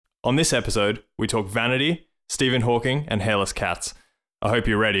On this episode, we talk vanity, Stephen Hawking, and hairless cats. I hope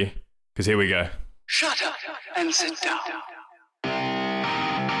you're ready, because here we go. Shut up and sit down.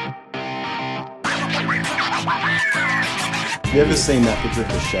 Have you ever seen that picture of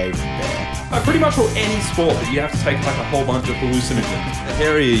a shaved bear? Pretty much for any sport that you have to take like a whole bunch of hallucinogens. The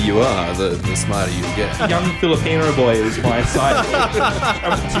hairier you are, the smarter you get. Young Filipino boy is my side.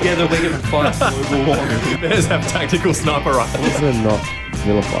 Together we're going to fight global warming. Bears have tactical sniper rifles. I'm gonna not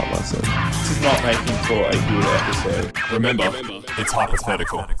vilify myself. This is not making for a good episode. Remember, it's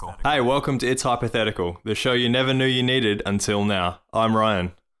hypothetical. Hey, welcome to It's Hypothetical, the show you never knew you needed until now. I'm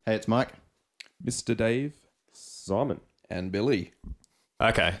Ryan. Hey, it's Mike. Mr. Dave. Simon. And Billy.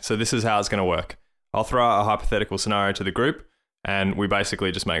 Okay, so this is how it's going to work. I'll throw out a hypothetical scenario to the group, and we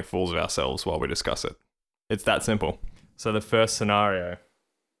basically just make fools of ourselves while we discuss it. It's that simple. So the first scenario.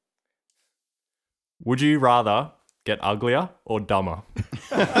 Would you rather get uglier or dumber?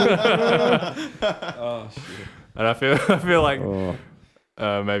 Oh, shit. And I feel like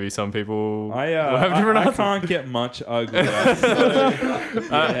Oh. maybe some people will I have different answers. can't get much uglier.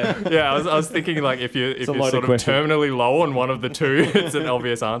 Yeah, I was thinking like if you're a sort loaded of question. terminally low on one of the two, it's an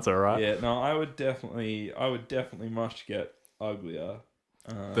obvious answer, right? Yeah, no, I would definitely much get uglier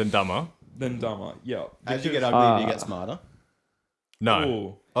Then dumber. than dumber. Yeah. As you get uglier, do you get smarter? No.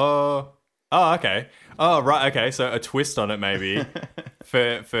 Ooh. Oh, okay. Oh, right. Okay. So a twist on it, maybe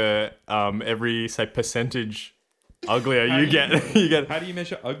for every say percentage uglier you get, you get. How do you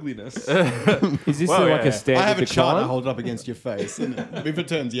measure ugliness? Is this Well, like yeah. a standard I have a chart I decline? hold up against your face, and if it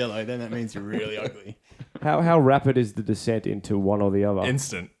turns yellow, then that means you're really ugly. How rapid is the descent into one or the other?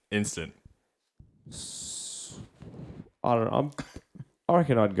 Instant. I don't know. I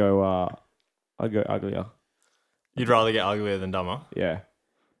reckon I'd go uglier. You'd rather get uglier than dumber. Yeah.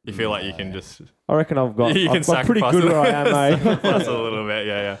 You feel like you can just I reckon I've got. you can I'm pretty sacrifice good it. where I am, mate. Sacrifice a little bit.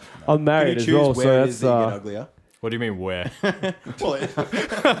 Yeah. I'm Can married you as choose well, so where it that's is that you get uglier? What do you mean where?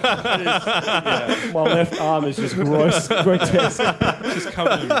 Well, my left arm is just gross, grotesque. Just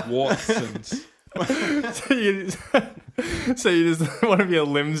covered with warts and... so you just one of your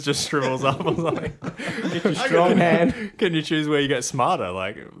limbs just shrivels up or something. Get your strong hand. Can you choose where you get smarter?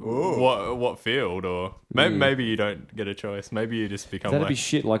 Like what field, or maybe you don't get a choice. Maybe you just become That'd like be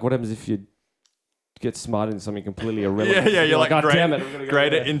shit. Like, what happens if you get smart in something completely irrelevant? yeah. You're like God great, damn it, I'm gonna go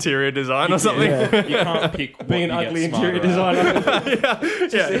great there. at interior design or something. Yeah. You can't pick what Being you an get ugly smarter interior at. designer.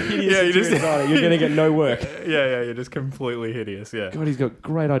 You just You're gonna get no work. yeah. You're just completely hideous. Yeah. God, he's got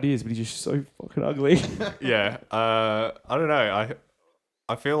great ideas, but he's just so fucking ugly. Yeah. I don't know.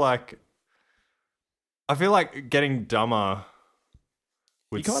 I feel like getting dumber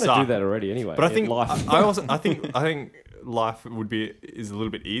would You kind of suck. do that already anyway. But I in think life. I think life is a little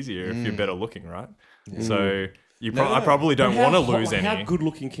bit easier if you're better looking, right? So I probably don't want to lose any. How good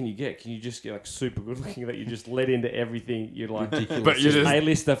looking can you get? Can you just get like super good looking that you just let into everything? You're like, But you're just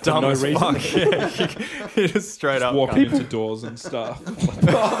A-lister for dumb no as reason. fuck. Yeah, you're just straight up. Walk into doors and stuff.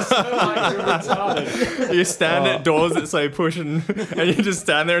 You stand at doors that say push and you just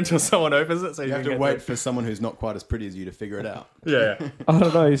stand there until someone opens it. So you have can to get wait for someone who's not quite as pretty as you to figure it out. Yeah. I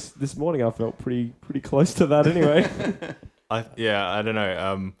don't know. This morning I felt pretty close to that anyway. I don't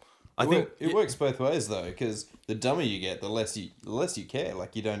know. I think it works both ways though, because the dumber you get, the less you care.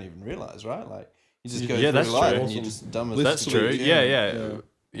 Like you don't even realize, right? Like you just go Yeah, through that's life true. and you're just dumb as that's true. absolute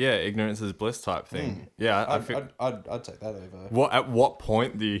Yeah. Ignorance is bliss type thing. Yeah. I'd take that over. At what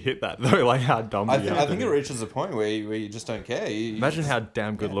point do you hit that though? Like how dumb do you have I to think be? it reaches a point where you just don't care. Imagine how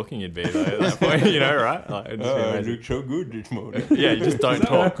damn good looking you'd be though at that point, right? Like, it'd just be I amazing. look so good this morning. Yeah, you just don't Is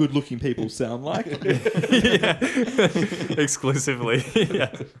that what talk. good-looking people sound like? Yeah. Exclusively.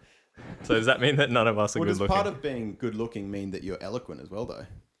 Yeah. So does that mean that none of us are Well, good does looking? part of being good looking mean that you're eloquent as well, though?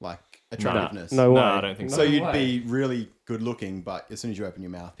 Like attractiveness? No way. No, I don't think so. So No you'd way. be really good looking, but as soon as you open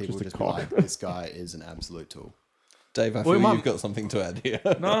your mouth, people Just would a just be cock. like, this guy is an absolute tool. Dave, I Well, feel Mum- you've got something to add here.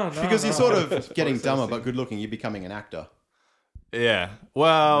 No. Because you're sort of getting dumber but good looking, you're becoming an actor. Yeah.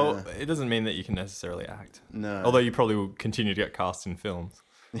 Well, it doesn't mean that you can necessarily act. No. Although you probably will continue to get cast in films.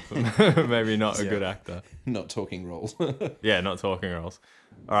 Maybe not a good actor. Not talking roles. Yeah, not talking roles.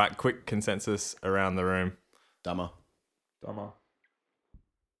 All right, quick consensus around the room. Dumber. Dumber.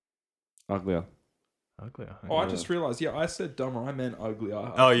 Uglier. Uglier. Oh, I just realised. Yeah, I said dumber. I meant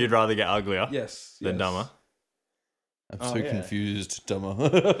uglier. Oh, you'd rather get uglier Yes. than dumber? I'm so confused,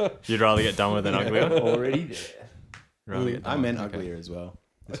 dumber. You'd rather get dumber than uglier? Already there. You'd rather get I dumber. meant Okay. uglier as well.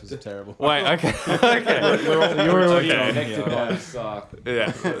 This was terrible. Wait, okay. Okay. We're all You're already okay. connected by this suck.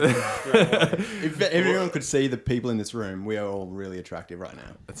 Yeah. If everyone could see the people in this room, we are all really attractive right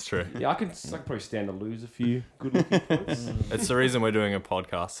now. That's true. Yeah, I could probably stand to lose a few good-looking points. It's the reason we're doing a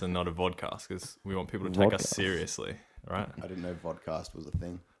podcast and not a vodcast, because we want people to take us Vodcast. seriously, right? I didn't know vodcast was a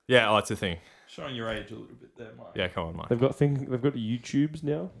thing. Yeah, it's a thing. Showing your age a little bit there, Mike. Yeah, come on, Mike. They've got YouTubes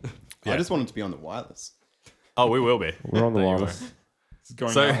now. Yeah. I just wanted to be on the wireless. Oh, we will be. We're on the Don't you wireless. It's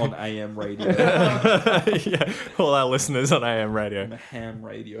going So- out on AM radio, Yeah, all our listeners on AM radio. on ham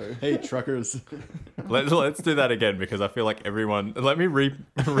radio. Hey, truckers. Let's do that again, because I feel like everyone. Let me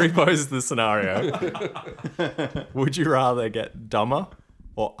repose the scenario. Would you rather get dumber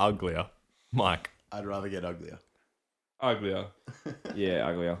or uglier, Mike? I'd rather get uglier. Uglier. Yeah,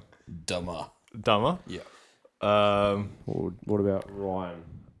 uglier. Dumber. Dumber? Yeah. What about Ryan?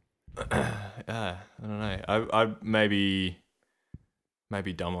 Yeah, I don't know. I maybe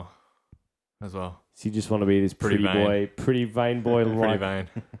dumber as well. So you just want to be this Pretty pretty vain boy. Pretty Like, vain.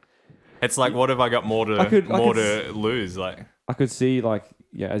 It's like, what have I got more to I could lose? Like, I could see, like,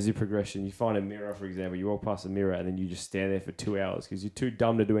 yeah, as your progression, you find a mirror, for example, you walk past a mirror and then you just stand there for 2 hours because you're too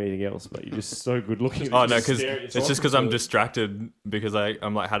dumb to do anything else, but you're just so good looking. oh that no, you because stare at it's yourself just because I'm into it. distracted because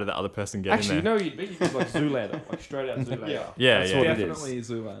I'm like, how did the other person get Actually, in there? no, you'd be just like Zoolander, like straight out Zoolander. Yeah. Yeah, That's yeah. what it is. Definitely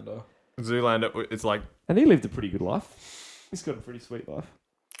Zoolander. Zoolander. It's like, And he lived a pretty good life. He's got a pretty sweet life.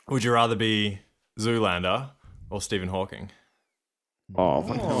 would you rather be Zoolander or Stephen Hawking?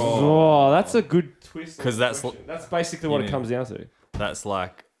 Oh, that's a good twist. 'Cause that's basically what you it know, comes down to. That's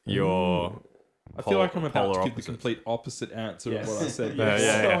like your. I feel like I'm about polar to give the opposites. complete opposite answer Yes. of what I said. Yeah,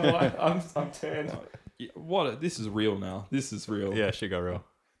 yeah, yeah. I'm turned. Yeah, what? This is real now. This is real. Yeah, she got real.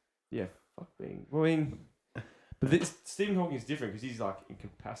 Yeah, fuck being. Well, I mean, but Stephen Hawking is different because he's like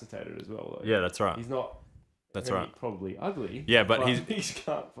incapacitated as well. Though. Yeah, that's right. He's not. That's very- right. Probably ugly. Yeah, but he's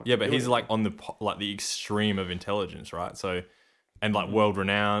can't. Yeah, but do he's it. like on the extreme of intelligence, right? So, and like world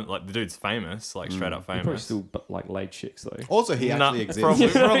renowned, like the dude's famous, like straight up He probably famous. still like laid chicks though. Also, he Nah, actually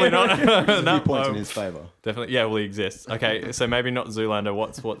exists. probably not. There's a No, few points in no, his favour. definitely, yeah. Well, he exists. Okay, so maybe not Zoolander.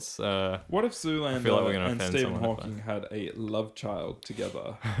 What's What if Zoolander feel like we're gonna and offend Stephen someone if Hawking had a love child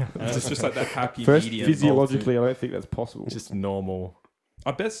together? And it's just like that happy First, medium. physiologically, I don't think that's possible. just normal? I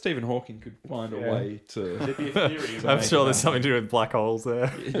bet Stephen Hawking could find a Yeah. way to. There'd be a theory. I'm make sure it there's happen. something to do with black holes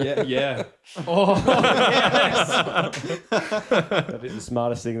there. Yeah, yeah. That'd be the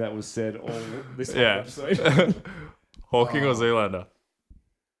smartest thing that was said all this whole Yeah. episode. Hawking or Zoolander?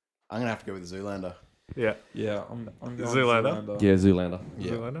 I'm going to have to go with Zoolander. Yeah, Yeah, I'm going Zoolander? Zoolander. Yeah, Zoolander.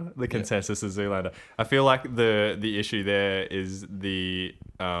 Yeah. Zoolander. The consensus is Zoolander. I feel like the issue there is the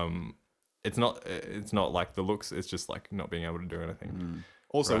it's not like the looks. It's just like not being able to do anything.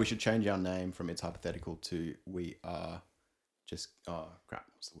 Also, Right. we should change our name from It's Hypothetical to We Are Just... Oh, crap.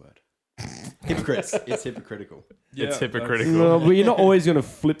 What's the word? Hypocrites. It's hypocritical. Yeah, It's that's- hypocritical. No, but you're not always going to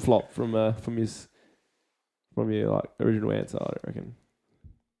flip flop from your like original answer. I don't reckon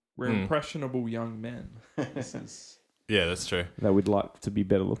We're Hmm. impressionable young men. This is Yeah, that's true. that we'd like to be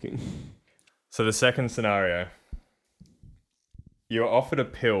better looking. So the second scenario, you're offered a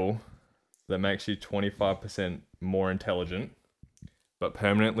pill that makes you 25% more intelligent, but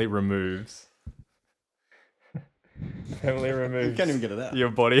permanently removes You can't even get it out. your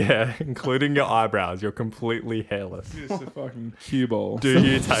body hair, including your eyebrows. You're completely hairless. just a fucking cue ball. Do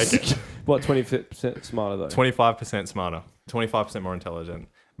you take it? What, 20% smarter though? 25% smarter, 25% more intelligent,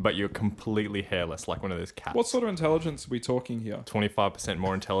 but you're completely hairless, like one of those cats. What sort of intelligence are we talking here? 25%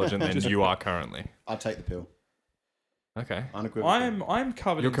 more intelligent than you are currently. I'll take the pill. Okay. Unequivocally. I'm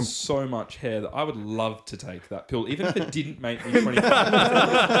covered You're in so much hair that I would love to take that pill, even if it didn't make me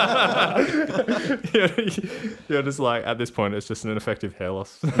 25%. You're just like, at this point, it's just an ineffective hair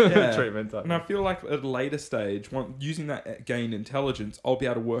loss Yeah. treatment. Type. And I feel like at a later stage, using that gained intelligence, I'll be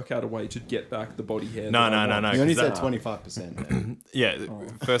able to work out a way to get back the body hair. No, that I no, want. no. You only 'cause said that- 25%. Yeah,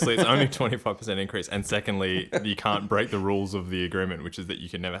 firstly, it's only 25% increase. And secondly, you can't break the rules of the agreement, which is that you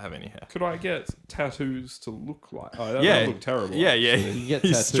can never have any hair. Could I get tattoos to look like? Oh, that Yeah. would look terrible. Yeah, yeah. You get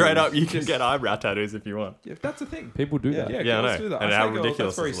You straight tattoos. up, you can get eyebrow tattoos if you want. Yeah, that's a thing. People do that. Yeah, Yeah, I girls know. do that. And I how say girls,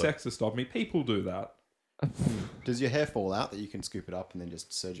 ridiculous that's very does it look? sexist of me. People do that. Does your hair fall out that you can scoop it up and then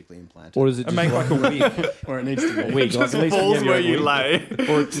just surgically implant it? Or does it And just make like a wig. Or it needs to be. wig? Just Like, at least falls have your where own you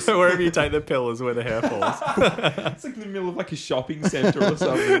wig. lay. So wherever you take the pill is where the hair falls. It's like in the middle of like a shopping centre or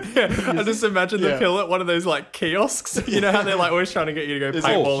something. I just imagine the pill at one of those like kiosks. You know how they're like always trying to get you to go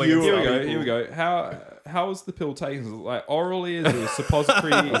paintballing and Here we stuff. go. Here we go. How is the pill taken? Is it like orally? Is it a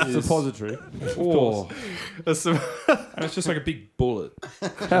suppository? Is it Suppository. Oh, That's some- and it's just like a big bullet.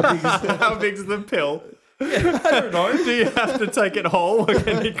 How big is How big's the pill? I don't know. Do you have to take it whole, or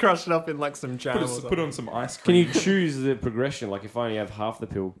can you crush it up in like some jam? Put on some ice Can cream. you choose the progression? Like, if I only have half the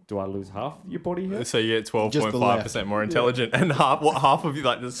pill, do I lose half your body hair? So you get Just the 12.5% more intelligent, and half of you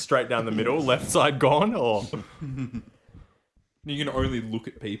like just straight down the middle, left side gone, or You can only look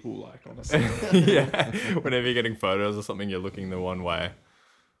at people like honestly. yeah. Whenever you're getting photos or something, you're looking the one way.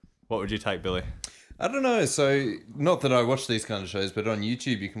 What would you take, Billy? I don't know. So, not that I watch these kind of shows, but on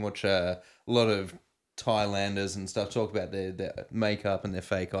YouTube you can watch a lot of Thailanders and stuff talk about their makeup and their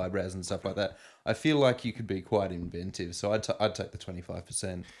fake eyebrows and stuff like that. I feel like you could be quite inventive, so I'd take the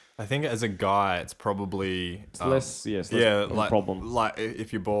 25%. I think as a guy, it's probably It's less of a like problem. Like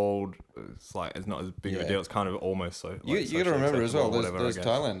if you're bald, it's not as big of a Yeah. deal. It's kind of almost so. Like, You got to socially remember as well, acceptable or those whatever, I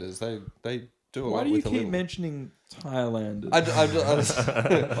guess. Thailanders, they do a Why lot do you with a keep little. mentioning Thailanders? I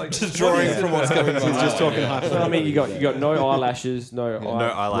was like just drawing from what's coming to my He's just mind. talking So, I mean, you got no eyelashes, no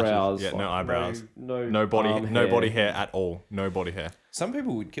eyelashes, eyebrows, yeah, no eyebrows. no No body, arm no body hair at all. No body hair. Some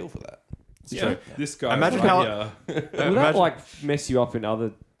people would kill for that. Yeah, this guy. Imagine right how- here. Will that Imagine- like mess you up in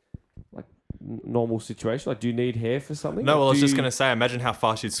other like normal situations? Like, do you need hair for something? No, well, I was Do just you- gonna say, imagine how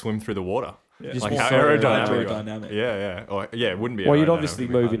fast you'd swim through the water. Yeah. Just Like more how so aerodynamic. aerodynamic. Yeah. Or, it wouldn't be. Well, you'd aerodynamic, obviously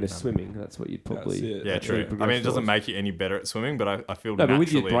it would be move into hydrodynamic. swimming. That's what you'd probably. That's it. Yeah, That's true. it. I mean, it Progress doesn't towards. make you any better at swimming, but I feel No, but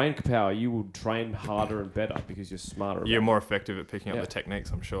with your naturally brain power, you will train harder and better because you're smarter. you're about more effective at picking up Yeah. the techniques.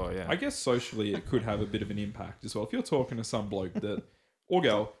 I'm sure. Yeah. I guess socially it could have a bit of an impact as well. If you're talking to some bloke that or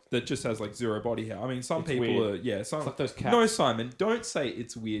girl that just has like zero body hair. I mean, some It's people weird. are some. It's like those cats. No, Simon, don't say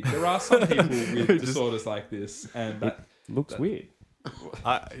it's weird. There are some people with disorders like this, and that, it. Looks weird.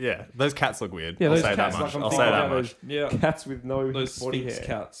 Yeah, those cats look weird. Yeah, I'll those say that cats, much. like, I'm I'll say thinking that about much. yeah, Cats with no those body Sphinx hair.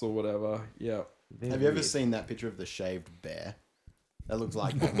 cats or whatever. Yeah, They're Have you ever weird. seen that picture of the shaved bear? That looks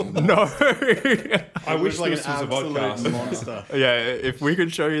like No. I wish like this was a podcast. monster. Yeah, if we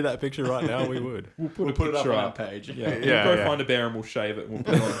could show you that picture right now, we would. We'll put We'll a put it up picture on our up. page. Yeah, Yeah, we'll go yeah. find a bear and we'll shave it. And we'll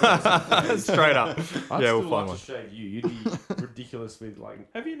put it on. Straight up. I'd Yeah, still we'll like find one. to shave you. You'd be ridiculous with like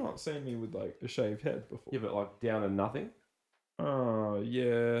Have you not seen me with like a shaved head before? yeah, but like down and nothing. Oh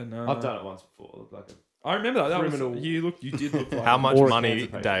yeah, no. I've done it once before. It looked like I remember that. That was, Criminal. you did look like How much Or a money, cancer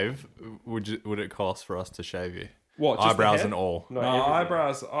patient. Dave, would it cost for us to shave you? what just the Eyebrows head? and all. no, No, everything.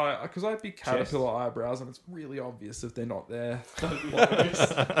 eyebrows. Because I have big caterpillar eyebrows, and it's really obvious if they're not there.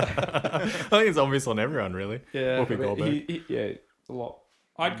 I think it's obvious on everyone, really. Yeah, Whoopi Goldberg. Yeah, it's a lot.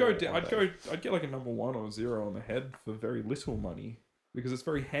 I'd go. Yeah, I'd get like a number 1 or 0 on the head for very little money because it's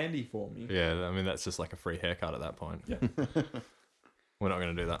very handy for me. Yeah, I mean that's just like a free haircut at that point. Yeah. We're not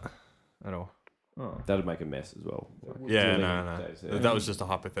going to do that at all. Oh. That'd make a mess as well. Like, Yeah, doing no. Dave said. That was just a It's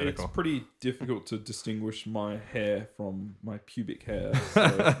hypothetical. pretty difficult to distinguish my hair from my pubic hair.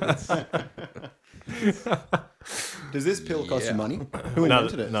 So it's, Does this pill cost Yeah. you money? Who No,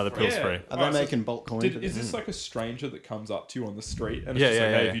 invented it? no, the pill's Yeah. free. Are they Alright, so making bulk coins? is this like a stranger that comes up to you on the street and it's Yeah, just yeah,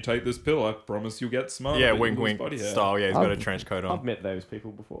 like, yeah, hey, yeah. if you take this pill, I promise you'll get smarter. Yeah, but wink, you'll lose wink body hair." style. Yeah, he's got a I've- trench coat I've on. met those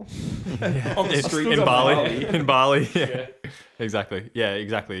people before. On the It's street in got Bali. Bali. In Bali. Yeah. Yeah. Exactly. Yeah,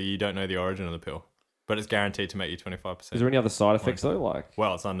 exactly. You don't know the origin of the pill, but it's guaranteed to make you 25%. Is there any other side effects though? Like,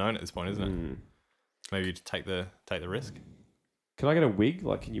 Well, it's unknown at this point, isn't it? hmm. Maybe you take the risk. Can I get a wig?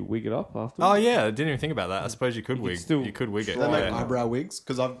 Like, can you wig it up after? Oh yeah, I didn't even think about that. I suppose you could You could wig. still You could wig it. Do they make Yeah. eyebrow wigs?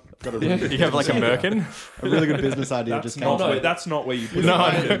 Because I've got a Yeah. really, You have like a merkin. a really good business idea. That's just not, came where, up that's not where you put No, it.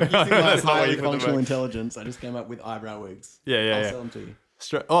 I with. know. Using my That's not what highly you put the functional merc. intelligence, I just came up with eyebrow wigs. Yeah, I'll yeah, sell yeah. them to you.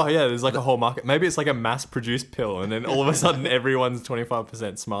 Oh yeah, there's like a whole market. Maybe it's like a mass-produced pill, and then all of a sudden everyone's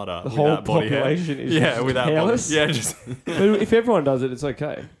 25% smarter. The whole without body hair. population is Yeah, just without body. hairless? Yeah, just But if everyone does it, it's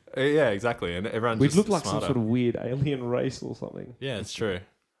okay. yeah, exactly. And everyone's We'd just look like smarter. some sort of weird alien race or something. Yeah, it's true.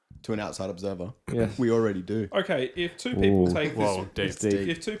 To an outside observer. Yes. We already do. Okay, if two people Ooh. take Whoa, this, deep. deep.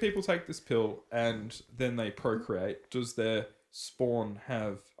 if two people take this pill and then they procreate, does their spawn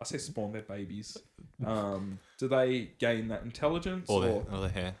have? I say spawn, they're babies. Do they gain that intelligence? All or the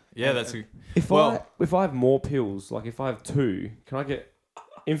hair. Yeah, that's a, If Well- I have more pills, like if I have 2, can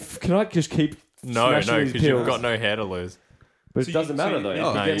I just keep no, smashing these because you've pills? got no hair to lose. But So it you- doesn't so matter you- though. Oh,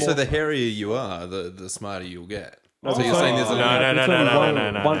 You no, get you- So more- the hairier you are, the smarter you'll get. No, So it's you're saying only- there's a No, limit? no, it's no, only no, one,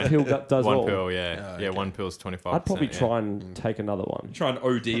 no, no, one no. pill does One all. pill, yeah, Oh, yeah. okay. One pill's 25%. I'd probably yeah. try and take another one. try and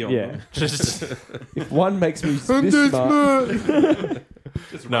OD on Yeah. them? Just If one makes me this smart,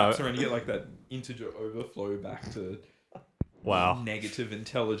 Just No. wraps around. You get like that integer overflow back to wow, negative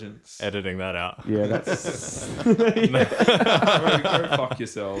intelligence. editing that out. yeah, that's Go fuck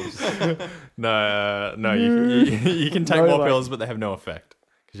yourselves. No, no, you can take No, more like- pills, but they have no effect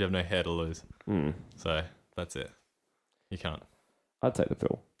because you have no hair to lose. Hmm. So that's it. You can't. I'd take the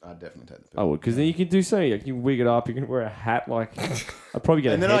pill. I'd definitely take the I pill. would, because then you can do something. Like you can wig it up. You can wear a hat. Like I'd probably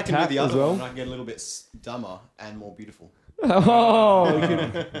get And a then I head can do tap the as other well. one. I can get a little bit dumber and more beautiful. Oh, you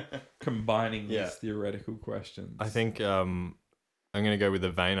can, Combining Yeah. these theoretical questions. I think I'm going to go with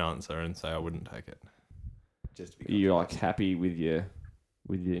the vain answer and say I wouldn't take it. Just to be you're like controversial. happy with your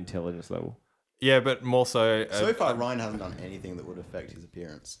intelligence level. Yeah, but more so. So far, Ryan hasn't done anything that would affect his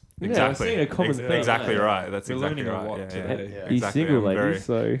appearance. Yeah, I've seen a common thing. Exactly Yeah. right. That's We're exactly learning a right. lot Yeah, today. yeah. Yeah. He's Exactly. single, I'm ladies.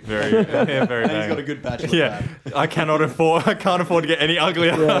 So Very, yeah, very And he's vain. got a good bachelor Yeah, pad. I can't afford to get any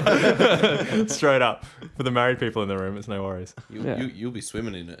uglier. Straight up. For the married people in the room, it's no worries. Yeah. You'll be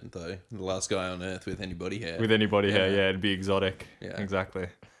swimming in it though. The last guy on earth with any body hair. With anybody here, Yeah. yeah, it'd be exotic. Yeah. Exactly.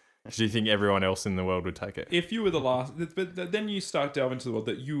 Do you think everyone else in the world would take it? if you were the last, but then you start delving into the world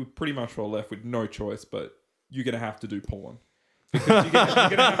that you pretty much were left with no choice, but you're gonna have to do porn because you're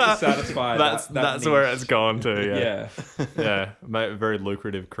gonna have to satisfy. That's that where niche. it's gone to. Yeah, Yeah, yeah. A very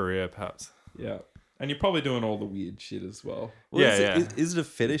lucrative career, perhaps. yeah. And you're probably doing all the weird shit as well. Well, Yeah, is, yeah. Is it a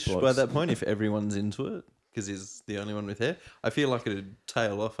fetish by Blokes. that point if everyone's into it? Because he's the only one with hair. I feel like it'd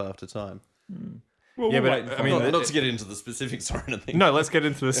tail off after time. Well, Yeah, we'll but, wait and I find mean, out. Not to get into the specifics or anything. No, let's get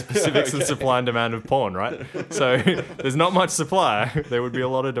into the specifics of supply and demand of porn, right? So there's not much supply. There would be a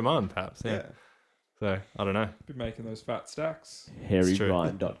lot of demand, perhaps. Yeah. yeah, So I don't know. be making those fat stacks.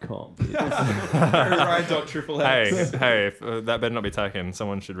 HarryRyan.com. Ryan.XXX. Hey, if, that better not be taken.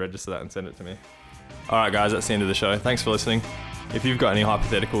 Someone should register that and send it to me. All right, guys, that's the end of the show. Thanks for listening. If you've got any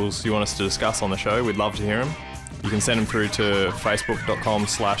hypotheticals you want us to discuss on the show, we'd love to hear them. You can send them through to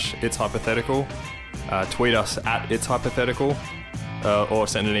facebook.com/itshypothetical, tweet us at itshypothetical, or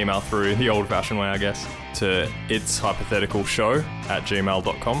send an email through the old-fashioned way, I guess, to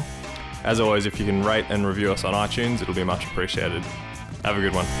itshypotheticalshow@gmail.com. As always, if you can rate and review us on iTunes, it'll be much appreciated. Have a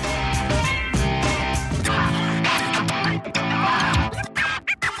good one.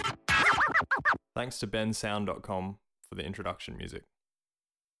 Thanks to bensound.com for the introduction music.